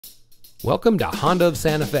Welcome to Honda of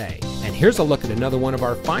Santa Fe, and here's a look at another one of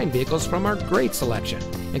our fine vehicles from our great selection.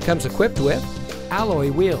 It comes equipped with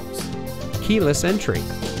alloy wheels, keyless entry,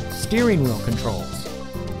 steering wheel controls,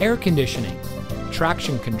 air conditioning,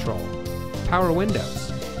 traction control, power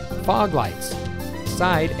windows, fog lights,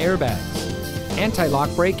 side airbags,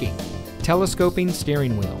 anti-lock braking, telescoping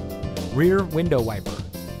steering wheel, rear window wiper,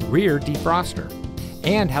 rear defroster,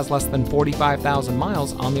 and has less than 45,000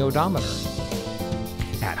 miles on the odometer.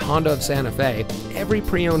 At Honda of Santa Fe, every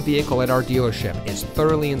pre-owned vehicle at our dealership is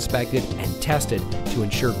thoroughly inspected and tested to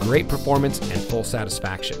ensure great performance and full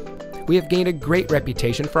satisfaction. We have gained a great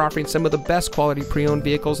reputation for offering some of the best quality pre-owned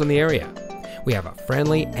vehicles in the area. We have a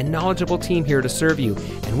friendly and knowledgeable team here to serve you,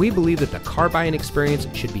 and we believe that the car buying experience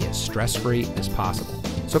should be as stress-free as possible.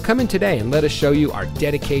 So come in today and let us show you our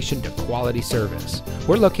dedication to quality service.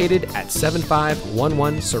 We're located at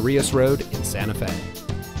 7511 Cerrillos Road in Santa Fe.